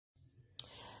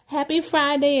Happy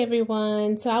Friday,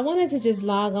 everyone. So I wanted to just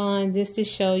log on just to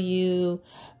show you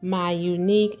my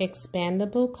unique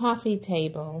expandable coffee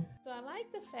table. So I like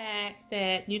the fact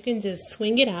that you can just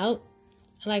swing it out.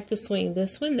 I like to swing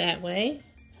this one that way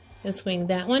and swing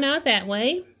that one out that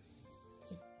way.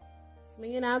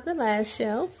 Swing it out the last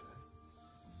shelf.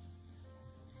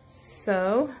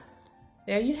 So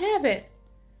there you have it.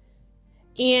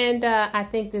 And I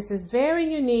think this is very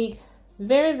unique,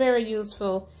 very, very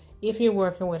useful if you're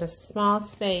working with a small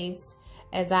space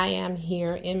as I am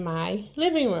here in my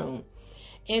living room.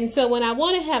 And so when I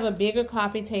want to have a bigger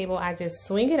coffee table, I just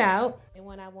swing it out. And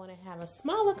when I want to have a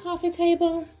smaller coffee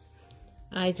table,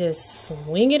 I just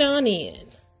swing it on in.